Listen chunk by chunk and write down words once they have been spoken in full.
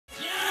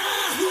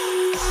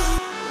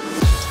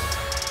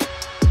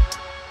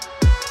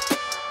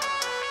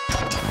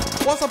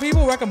What's up,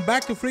 people? Welcome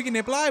back to Freaking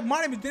Ape Live.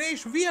 My name is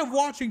Dinesh. We are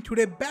watching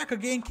today back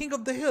again King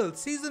of the Hill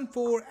Season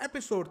 4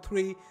 Episode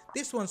 3.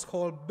 This one's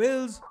called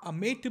Bills Are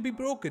Made to Be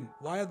Broken.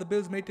 Why are the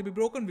bills made to be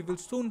broken? We will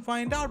soon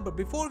find out. But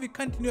before we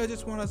continue, I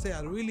just want to say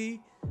I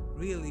really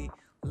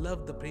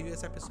loved the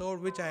previous episode,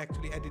 which I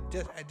actually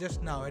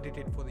just now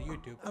edited for the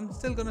YouTube. I'm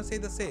still gonna say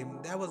the same.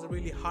 That was a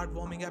really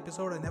heartwarming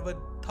episode. I never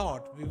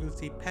thought we will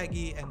see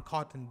Peggy and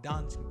Cotton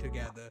dancing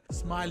together,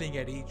 smiling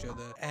at each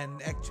other,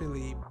 and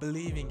actually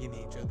believing in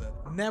each other.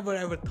 Never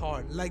ever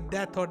thought, like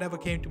that thought never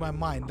came to my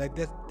mind, like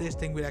this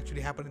thing will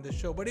actually happen in the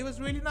show. But it was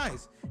really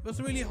nice. It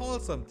was really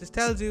wholesome. This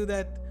tells you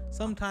that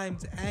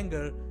sometimes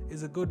anger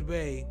is a good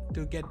way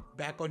to get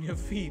back on your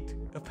feet.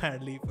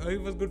 Apparently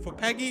it was good for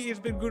Peggy, it's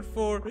been good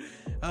for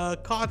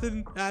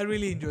Cotton. I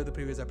really enjoyed the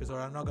previous episode,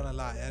 I'm not gonna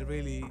lie. It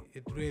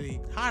really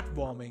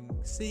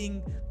heartwarming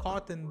seeing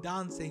Cotton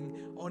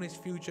dancing on his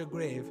future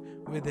grave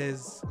with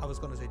his, I was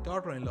gonna say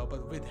daughter-in-law,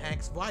 but with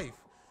Hank's wife,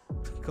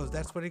 because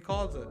that's what he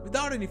calls her.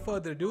 Without any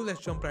further ado, let's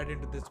jump right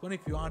into this one.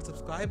 If you aren't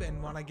subscribed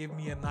and wanna give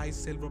me a nice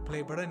silver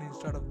play button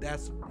instead of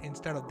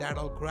that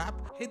all crap,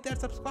 hit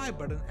that subscribe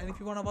button. And if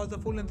you wanna watch the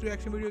full length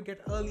reaction video,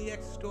 get early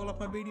access to all of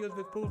my videos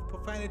with proof,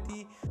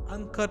 profanity,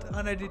 uncut,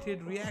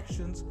 unedited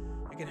reactions,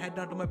 you can head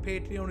down to my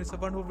Patreon. It's a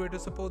wonderful way to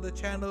support the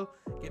channel.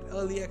 Get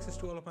early access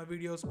to all of my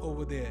videos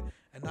over there.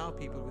 And now,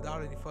 people,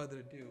 without any further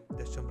ado,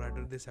 let's jump right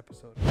into this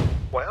episode.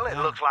 Well, it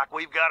looks like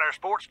we've got our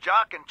sports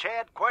jock and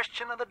Chad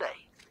question of the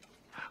day.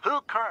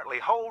 Who currently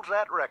holds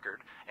that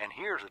record? And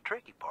here's the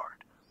tricky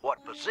part.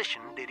 What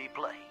position did he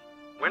play?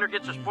 Winner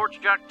gets a sports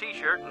jock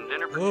t-shirt and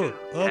dinner for two.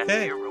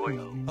 Okay. Here we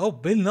go. Oh,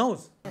 Bill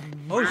knows.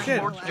 Oh shit.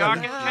 Sports jock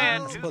and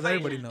Chad, I two suppose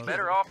everybody faces, knows.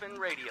 better off in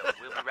radio.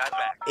 We'll be right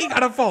back. He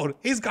got a phone.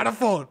 He's got a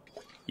phone.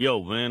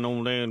 Yo, man,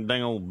 on them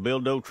dang old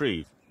bildo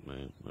trees,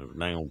 man,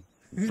 dang old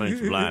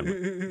fence blind.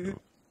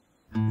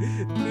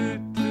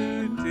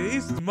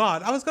 He's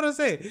smart. I was gonna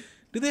say,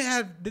 did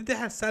they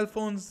have cell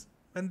phones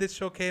when this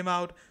show came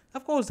out?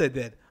 Of course they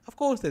did. Of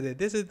course they did.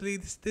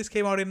 This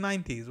came out in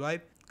 '90s,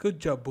 right? Good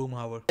job,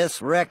 Boomhauer.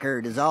 This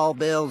record is all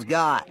Bill's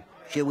got.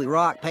 Should we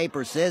rock,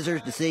 paper,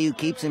 scissors to see who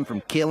keeps him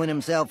from killing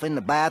himself in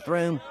the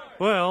bathroom?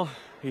 Well,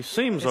 he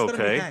seems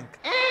okay.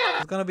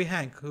 It's gonna be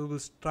Hank who will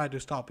try to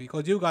stop you,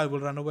 because you guys will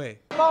run away.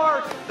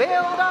 For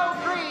Bill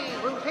 03,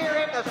 who's here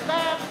in the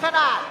stands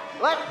tonight.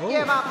 Let's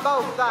give them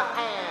both a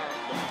hand.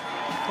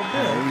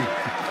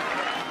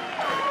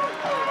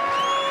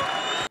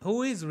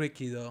 Who is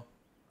Ricky, though?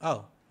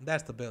 Oh,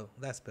 that's the Bill.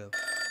 That's Bill.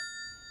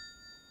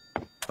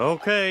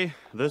 Okay,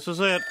 this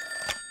is it.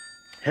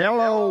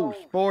 Hello,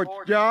 sports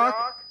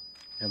jock.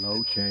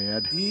 Hello,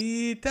 Chad.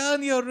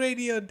 Turn your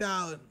radio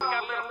down.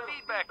 Got a little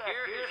feedback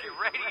here. Is your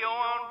radio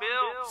on,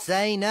 Bill?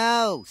 Say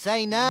no.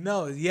 Say no.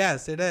 No,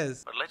 yes, it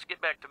is. But let's get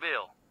back to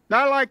Bill.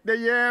 I like the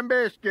yam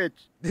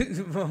biscuits.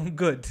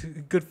 Good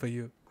for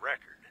you.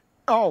 Record.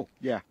 Oh,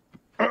 yeah.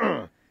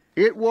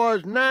 It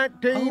was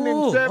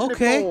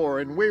 1974,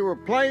 and we were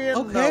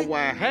playing the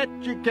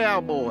Wahatchee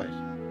Cowboys.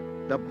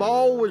 The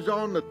ball was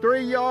on the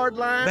 3-yard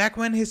line. Back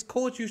when his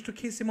coach used to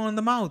kiss him on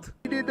the mouth.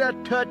 He did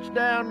that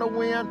touchdown to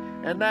win,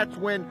 and that's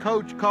when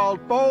Coach called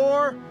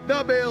for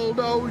the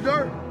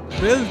Bulldozer.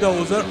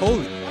 Bulldozer,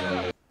 holy.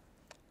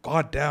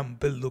 God damn,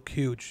 Bill look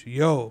huge.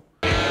 Yo.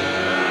 Bulldozer.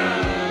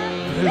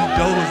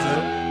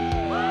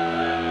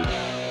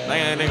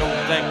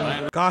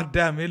 God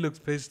damn, he looks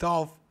pissed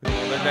off.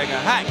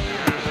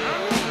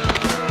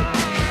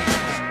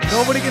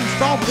 Nobody can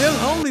stop Bill.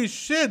 Holy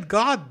shit.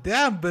 God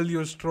damn, Bill,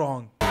 you're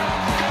strong. What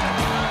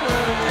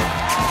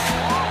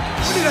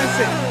did I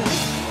say?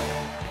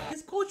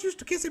 His coach used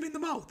to kiss him in the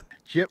mouth.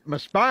 Chipped my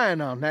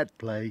spine on that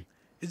play.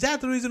 Is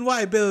that the reason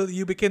why, Bill,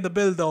 you became the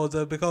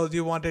Bulldozer? Because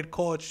you wanted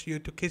coach you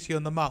to kiss you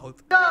on the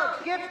mouth?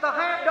 Doug gets the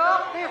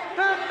handoff. This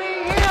could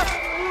be it.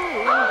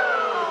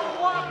 Oh,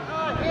 what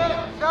a hit.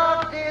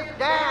 Suggs is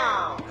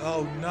down.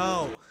 Oh,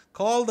 no.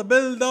 Call the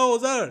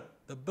Bulldozer.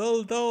 The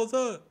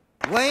Bulldozer.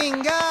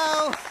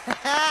 Wingo!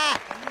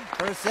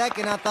 For a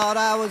second, I thought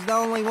I was the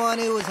only one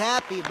who was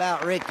happy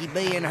about Ricky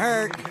being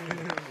hurt.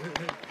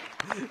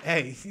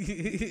 Hey,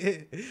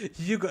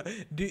 do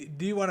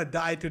you want to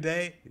die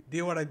today? Do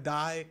you want to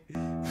die?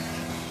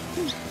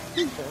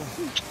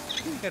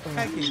 Look at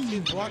Peggy,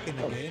 she's walking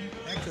again,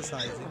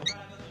 exercising.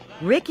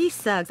 Ricky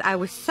Suggs, I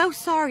was so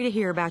sorry to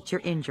hear about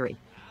your injury.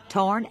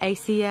 Torn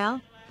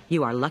ACL?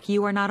 You are lucky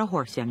you are not a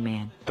horse, young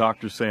man.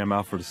 Doctors say I'm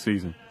out for the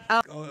season.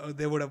 Oh,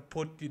 they would have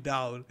put you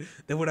down.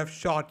 They would have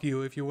shot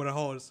you if you were a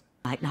horse.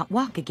 Might not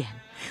walk again.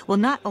 Well,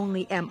 not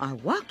only am I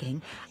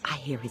walking, I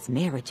hear his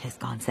marriage has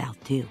gone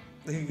south, too.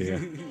 Yeah.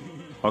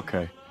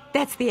 Okay.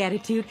 That's the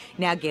attitude.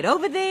 Now get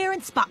over there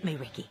and spot me,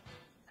 Ricky.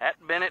 That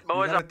Bennett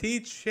boys. You gotta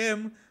teach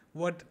him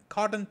what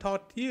Cotton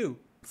taught you.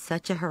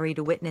 Such a hurry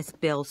to witness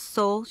Bill's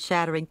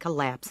soul-shattering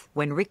collapse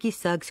when Ricky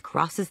Suggs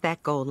crosses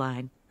that goal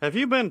line. Have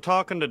you been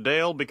talking to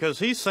Dale? Because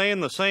he's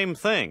saying the same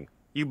thing.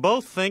 You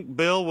both think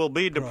Bill will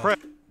be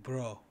depressed.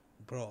 Bro,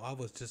 I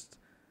was just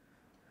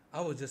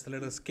a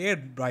little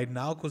scared right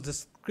now because the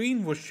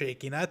screen was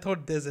shaking. I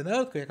thought there's an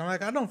earthquake. I'm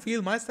like, I don't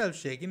feel myself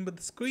shaking, but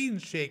the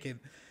screen's shaking.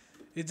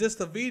 It's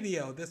just a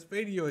video. This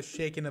video is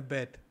shaking a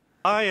bit.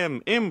 I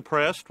am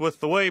impressed with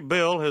the way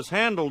Bill has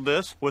handled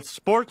this with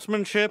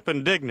sportsmanship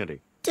and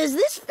dignity. Does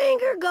this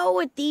finger go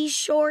with these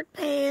short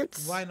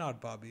pants? Why not,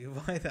 Bobby?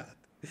 Why not?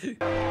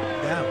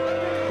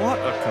 Damn. What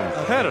a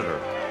competitor.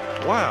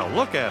 Wow,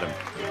 look at him.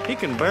 He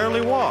can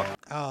barely walk.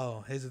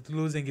 Oh, he's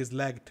losing his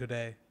leg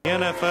today.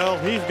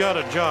 NFL, he's got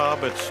a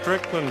job at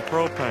Strickland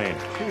Propane.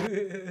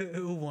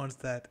 Who wants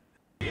that?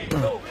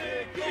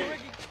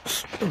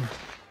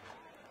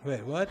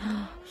 Wait, what?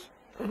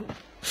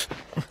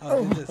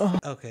 Oh,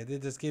 they're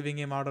just giving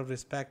him out of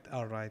respect.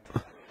 All right.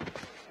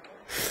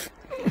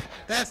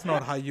 That's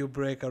not how you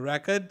break a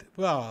record.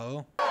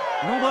 Well,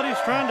 nobody's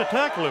trying to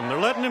tackle him. They're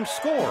letting him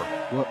score.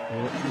 What?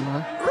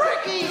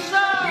 Ricky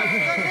Suggs,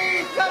 the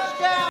knee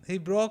touchdown. he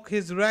broke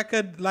his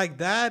record like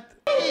that.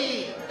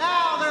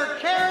 Now they're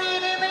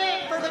carrying him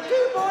in for the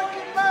 2-point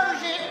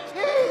conversion.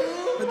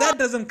 But that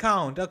doesn't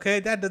count. Okay,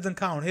 that doesn't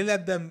count. He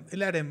let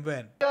him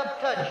win.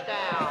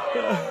 Touchdown.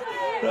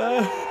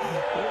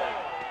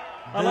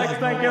 I'd like to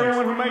thank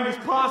everyone who made this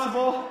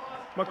possible.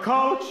 My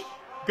coach,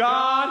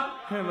 God,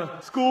 and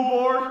the school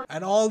board.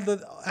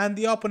 And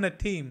the opponent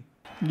team.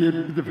 Give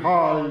me the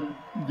pie,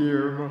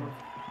 dear.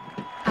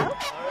 He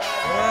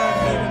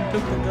even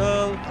took the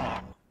girl. Oh.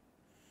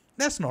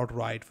 That's not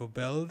right for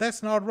Bill.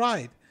 That's not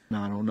right.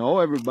 I don't know.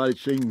 Everybody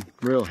seemed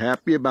real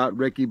happy about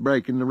Ricky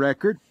breaking the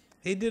record.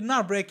 He did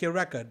not break your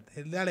record.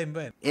 He let him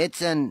win.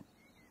 It's an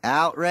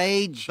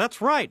outrage.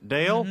 That's right,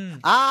 Dale.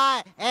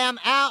 I am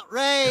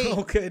outraged.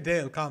 Okay,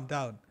 Dale, calm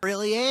down.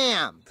 Really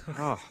am.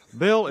 Oh,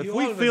 Bill, if You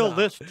we always feel are.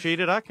 this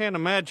cheated, I can't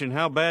imagine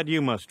how bad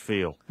you must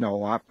feel.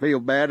 No, I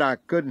feel bad I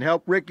couldn't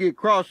help Ricky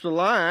across the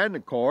line,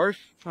 of course.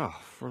 Oh,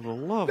 for the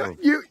love of...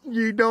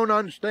 You don't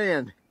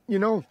understand. You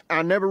know,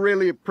 I never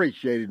really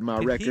appreciated my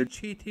Did record.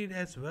 he cheated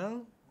as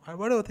well?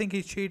 Why do I think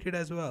he cheated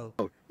as well?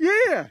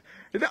 Yeah.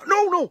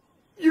 No.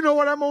 You know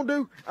what I'm going to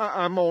do?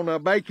 I'm going to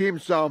bake him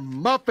some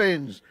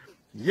muffins.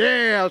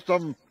 Yeah,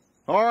 some...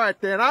 All right,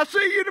 then. I'll see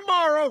you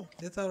tomorrow.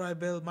 It's all right,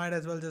 Bill. Might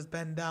as well just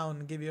bend down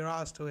and give your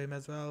ass to him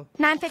as well.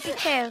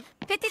 952.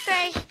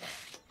 53.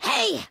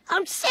 Hey,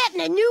 I'm setting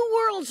a new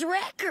world's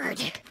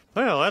record.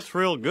 Well, that's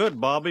real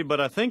good, Bobby,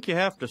 but I think you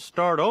have to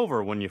start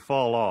over when you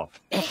fall off.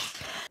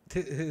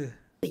 With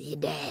you,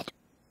 Dad.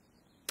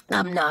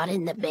 I'm not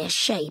in the best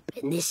shape,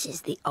 and this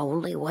is the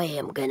only way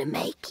I'm gonna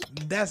make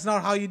it. That's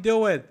not how you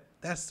do it.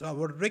 That's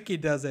what Ricky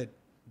does it.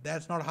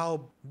 That's not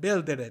how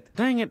Bill did it.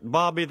 Dang it,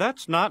 Bobby,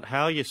 that's not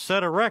how you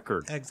set a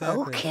record.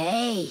 Exactly.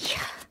 Okay.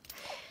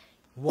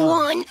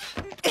 One.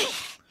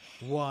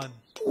 One.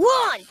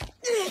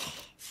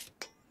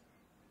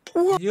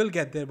 You'll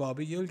get there,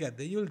 Bobby. You'll get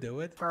there. You'll do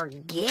it.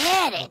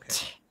 Forget it.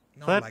 Okay.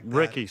 Not That like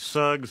Ricky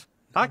Suggs.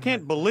 I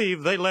can't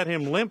believe they let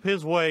him limp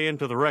his way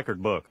into the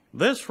record book.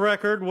 This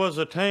record was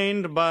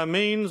attained by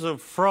means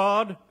of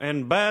fraud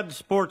and bad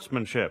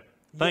sportsmanship.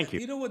 Thank you.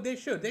 You know what they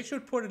should? They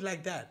should put it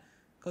like that.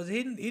 Because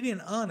he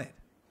didn't earn it.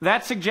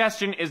 That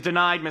suggestion is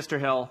denied, Mr.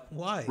 Hill.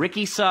 Why?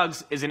 Ricky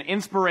Suggs is an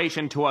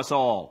inspiration to us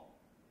all.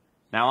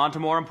 Now on to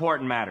more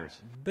important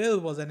matters. Bill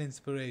was an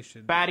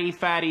inspiration. Fatty,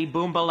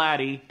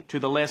 boombalatti to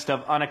the list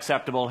of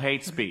unacceptable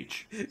hate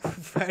speech.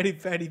 Fatty,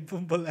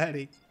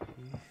 boombalatti.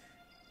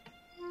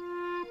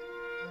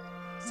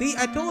 See,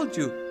 I told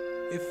you.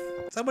 If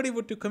somebody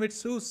were to commit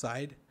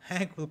suicide,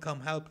 Hank will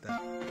come help them.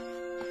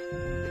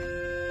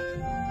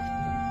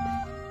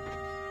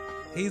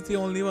 He's the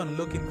only one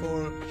looking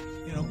for,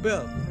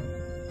 Bill.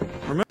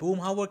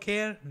 Boomhauer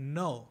care?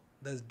 No.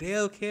 Does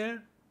Dale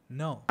care?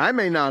 No. I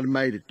may not have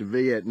made it to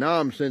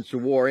Vietnam since the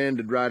war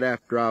ended right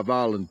after I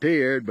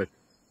volunteered, but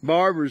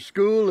barber's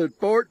school at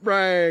Fort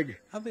Bragg,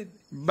 I mean,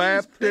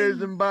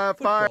 baptism by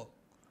fire.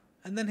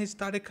 And then he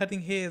started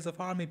cutting hairs of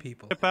army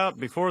people. Tip out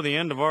before the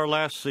end of our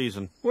last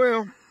season.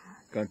 Well,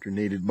 country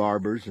needed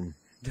barbers, and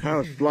I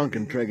was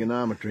flunking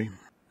trigonometry.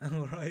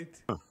 All right.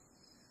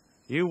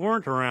 You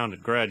weren't around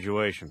at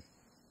graduation.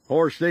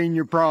 Or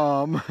senior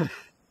prom.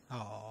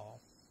 Oh.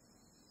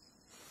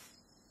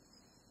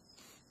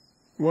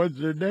 Was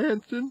there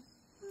dancing?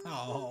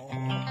 Oh.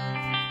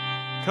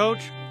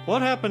 Coach,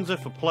 what happens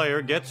if a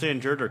player gets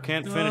injured or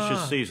can't finish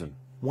his season?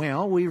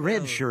 Well, we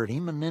redshirt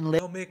him and then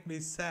let... Don't make me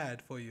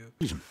sad for you.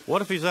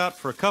 What if he's out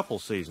for a couple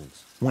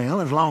seasons?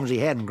 Well, as long as he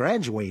hadn't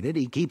graduated,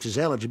 he keeps his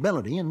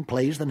eligibility and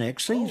plays the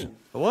next season.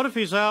 What if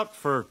he's out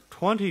for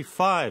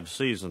 25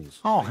 seasons?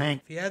 Oh,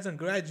 Hank. If he hasn't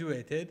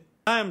graduated...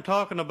 I am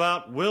talking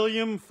about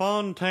William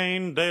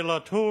Fontaine de la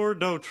Tour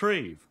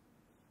d'Autrive.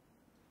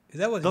 Is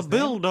that what the his name?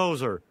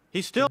 bulldozer.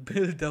 He's still...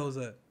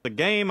 Bulldozer. The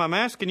game, I'm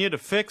asking you to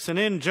fix an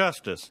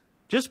injustice.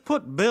 Just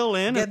put Bill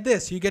in... Get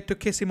this, you get to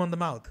kiss him on the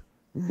mouth.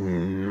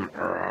 Even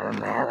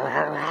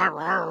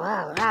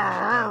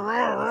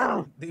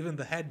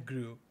the head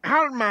grew.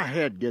 How did my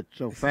head get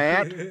so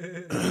fat?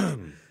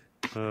 Even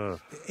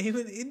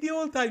in the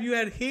old time, you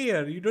had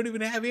hair. You don't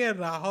even have hair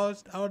now.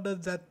 How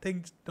does that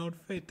thing not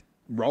fit?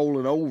 Roll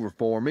it over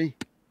for me.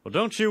 Well,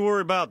 don't you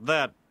worry about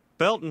that.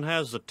 Belton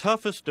has the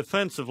toughest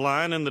defensive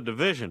line in the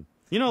division.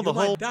 You know, the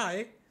might whole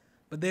die,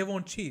 but they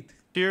won't cheat.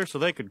 year so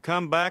they could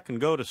come back and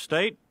go to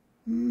state?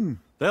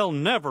 They'll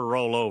never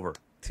roll over.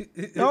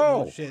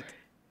 Oh, shit.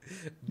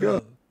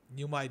 Bill,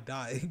 you might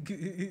die.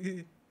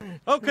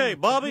 Okay,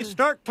 Bobby,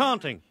 start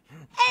taunting.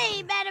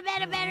 Hey,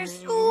 better,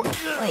 school.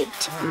 Wait,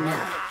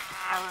 no.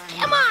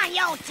 Come on,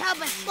 yo tub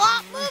of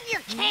slop, move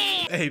your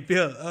can. Hey,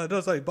 Bill.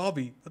 No, sorry,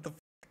 Bobby. What the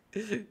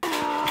f?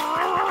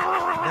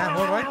 Damn,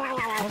 all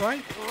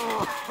right.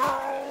 Oh,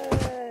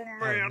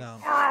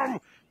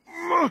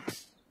 man.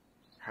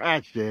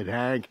 That's it,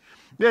 Hank.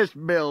 This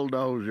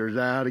bulldozer's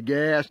out of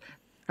gas.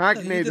 I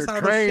can either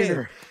train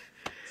her,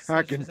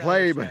 I can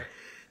play, but...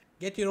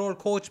 Get your old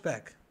coach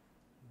back.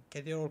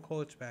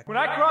 When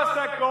I crossed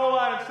that goal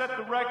line and set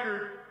the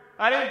record,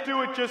 I didn't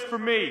do it just for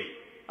me.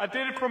 I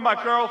did it for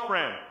my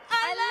girlfriend.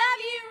 I love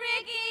you,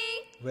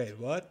 Ricky. Wait,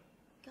 what?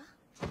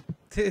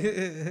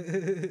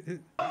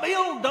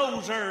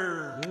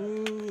 Bulldozer!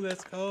 Ooh,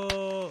 let's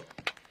go.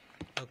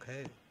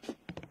 Okay.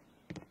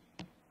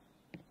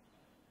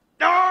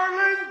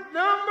 Darling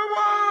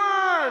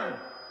 #1!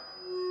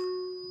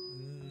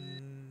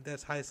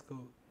 That's high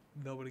school.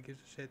 Nobody gives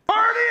a shit.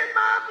 Party in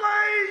my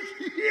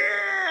place!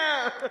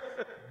 Yeah!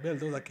 Bill,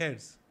 those are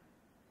kids.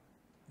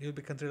 You'll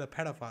be considered a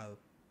pedophile.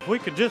 If we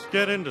could just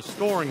get into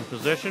scoring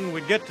position,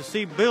 we'd get to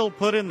see Bill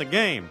put in the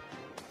game.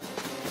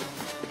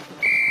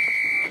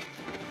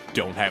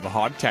 Don't have a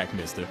heart attack,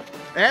 mister.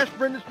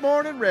 Aspirin this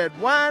morning, red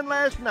wine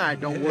last night.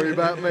 Don't worry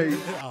about me.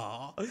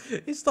 Aw,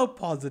 he's so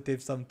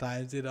positive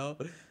sometimes, you know.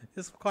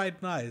 It's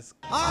quite nice.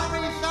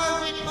 Army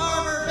Sergeant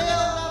Barber, build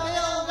a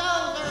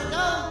bulldozer,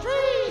 no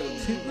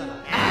trees.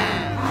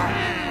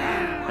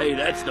 Hey,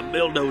 that's the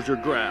bulldozer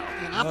growl.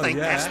 And I think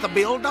that's the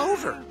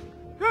bulldozer.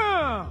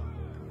 Yeah.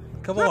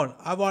 Come on,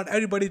 I want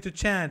everybody to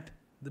chant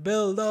the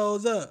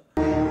bulldozer.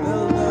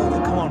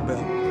 Bulldozer. Come on, Bill.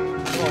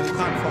 Come on, you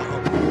can't follow.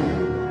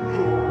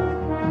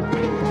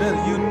 Bill,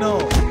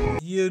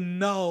 you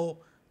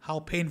know how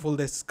painful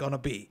this is gonna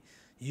be.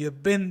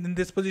 You've been in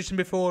this position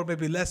before,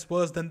 maybe less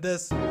worse than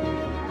this.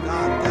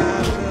 God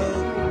damn,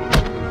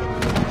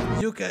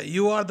 Bill.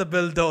 You are the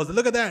bulldozer.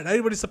 Look at that.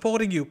 Everybody's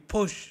supporting you.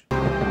 Push.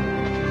 I'm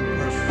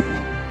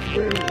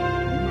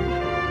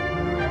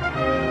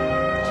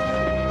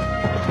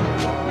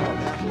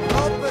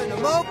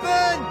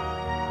open!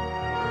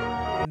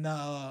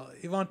 No,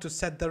 he wants to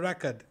set the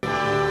record.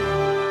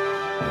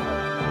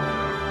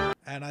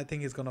 And I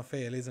think he's gonna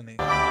fail, isn't he?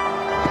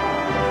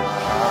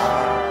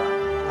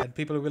 And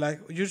people will be like,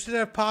 you should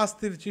have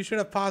passed it, you should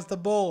have passed the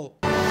ball.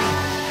 Damn.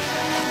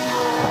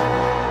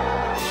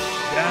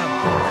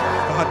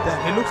 God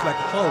damn, he looks like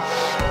a Hulk.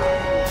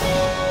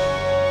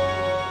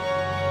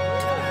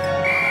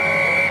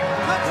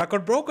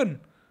 Record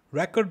broken.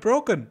 Record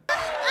broken.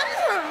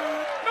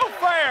 No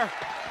fair!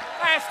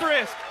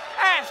 Asterisk!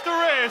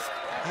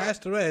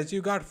 Asterisk,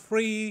 you got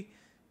free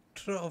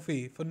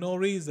trophy for no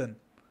reason.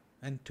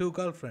 And 2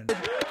 girlfriends.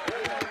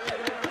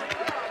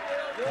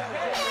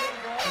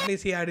 At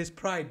least he had his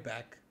pride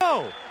back.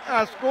 Oh!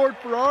 I scored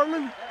for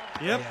Arlen.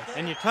 Yep, yes.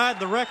 And you tied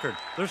the record.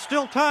 There's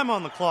still time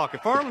on the clock.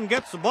 If Arlen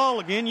gets the ball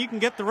again, you can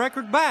get the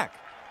record back.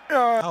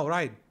 Oh,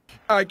 right.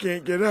 I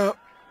can't get up.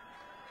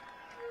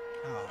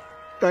 Oh.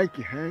 Thank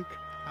you, Hank.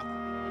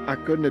 I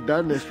couldn't have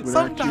done this without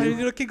Sometimes, you.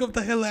 you know, King of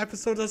the Hill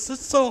episodes are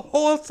just so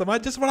wholesome. I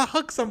just want to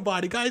hug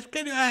somebody. Guys,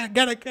 can I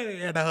get a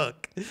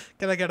hug?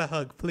 Can I get a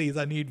hug? Please,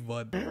 I need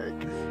one.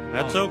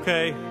 That's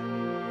okay.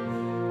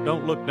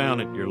 Don't look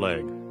down at your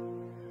leg.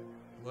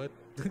 What?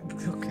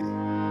 Okay.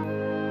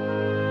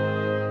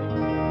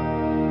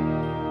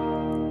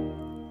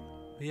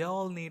 We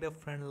all need a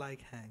friend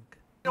like Hank.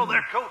 You know,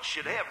 their coach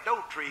should have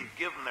Dotrieve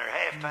give them their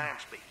halftime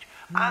speech.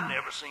 I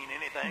never seen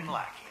anything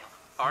like him.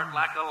 Art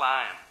like a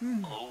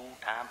lion. Old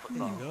time There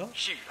you football. go.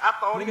 Shoot, I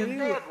thought Look he at was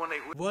you. dead when they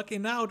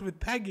Working out with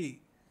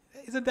Peggy.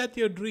 Isn't that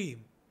your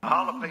dream?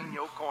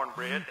 jalapeno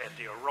cornbread at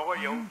the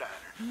Arroyo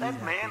Diner.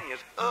 That man is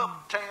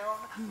uptown,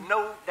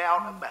 no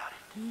doubt about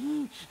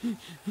it.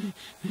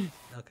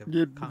 Okay.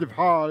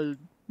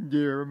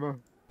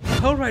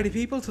 Alrighty,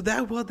 people. So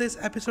that was this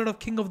episode of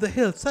King of the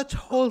Hill. Such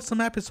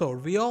wholesome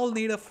episode. We all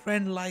need a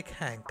friend like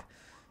Hank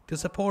to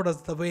support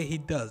us the way he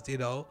does, you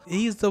know.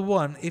 He's the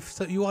one, if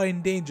you are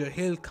in danger,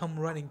 he'll come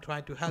running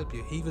trying to help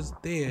you. He was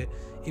there,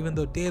 even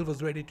though Dale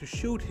was ready to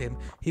shoot him,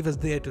 he was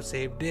there to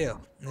save Dale,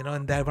 you know,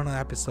 in that one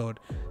episode.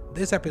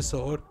 This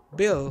episode,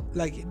 Bill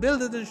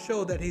doesn't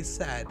show that he's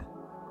sad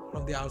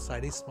from the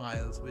outside. He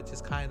smiles, which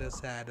is kind of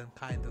sad and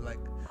kind of like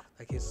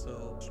he's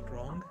so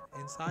strong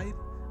inside.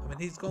 I mean,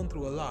 he's gone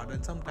through a lot,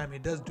 and sometimes he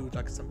does do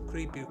like some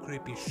creepy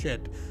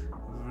shit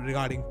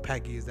regarding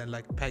Peggy's and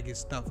like Peggy's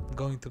stuff,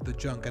 going through the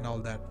junk and all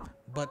that.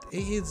 But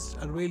he is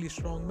a really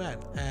strong man,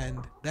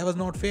 and that was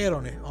not fair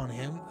on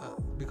him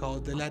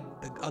because they let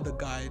the other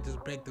guy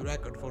just break the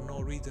record for no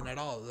reason at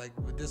all. Like,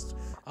 this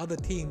other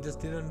team just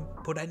didn't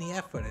put any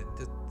effort in.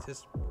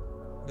 Just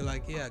be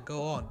like, yeah,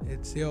 go on,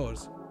 it's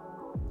yours.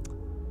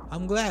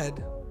 I'm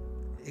glad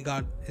he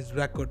got his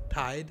record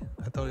tied.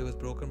 I thought it was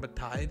broken, but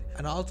tied.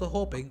 And also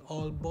hoping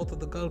both of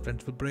the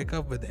girlfriends will break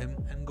up with him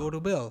and go to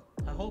Bill.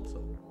 I hope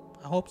so.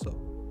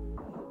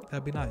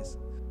 That'd be nice.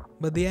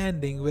 But the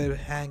ending where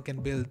Hank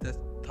and Bill just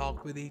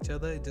talk with each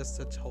other. It's just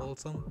such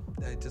wholesome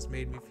that it just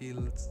made me feel,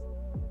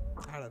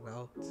 I don't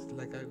know,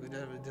 like I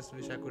just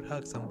wish I could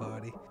hug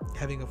somebody.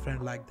 Having a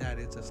friend like that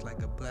is just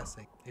like a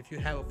blessing. If you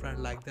have a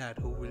friend like that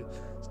who will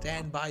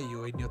stand by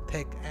you in your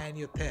thick and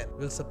your thin,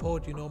 will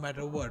support you no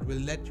matter what, will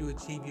let you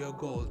achieve your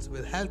goals,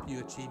 will help you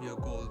achieve your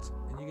goals,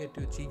 and you get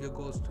to achieve your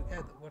goals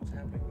together. What's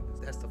happening with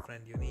this? That's the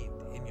friend you need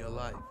in your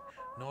life,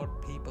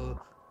 not people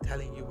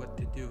telling you what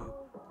to do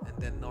and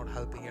then not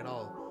helping at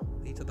all.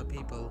 These are the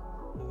people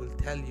who will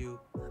tell you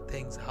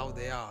things how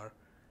they are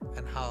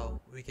and how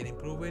we can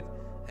improve it.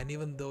 And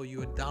even though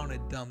you are down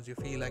at dumps, you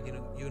feel like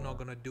you're not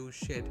gonna do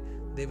shit,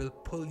 they will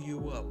pull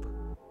you up.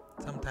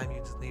 Sometimes you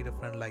just need a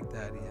friend like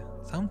that. Yeah,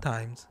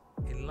 sometimes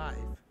in life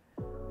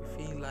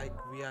we feel like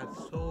we are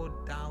so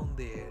down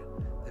there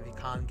that we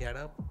can't get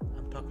up.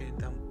 I'm talking in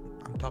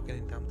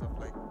terms of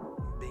like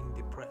being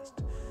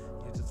depressed.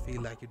 You just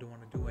feel like you don't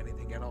want to do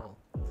anything at all.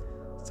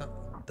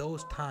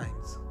 Those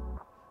times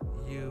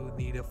you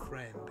need a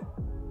friend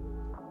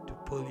to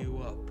pull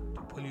you up,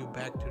 to pull you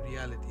back to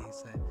reality,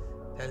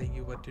 telling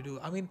you what to do.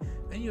 I mean,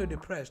 when you're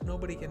depressed,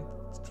 nobody can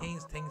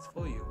change things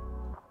for you.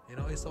 You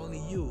know, it's only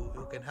you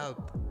who can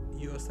help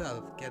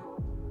yourself get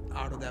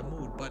out of that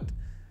mood. But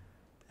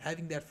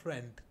having that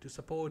friend to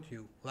support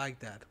you like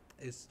that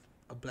is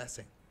a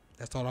blessing.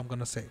 That's all I'm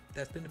gonna say.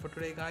 That's been it for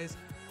today, guys.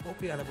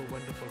 Hope you have a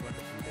wonderful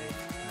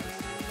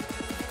day.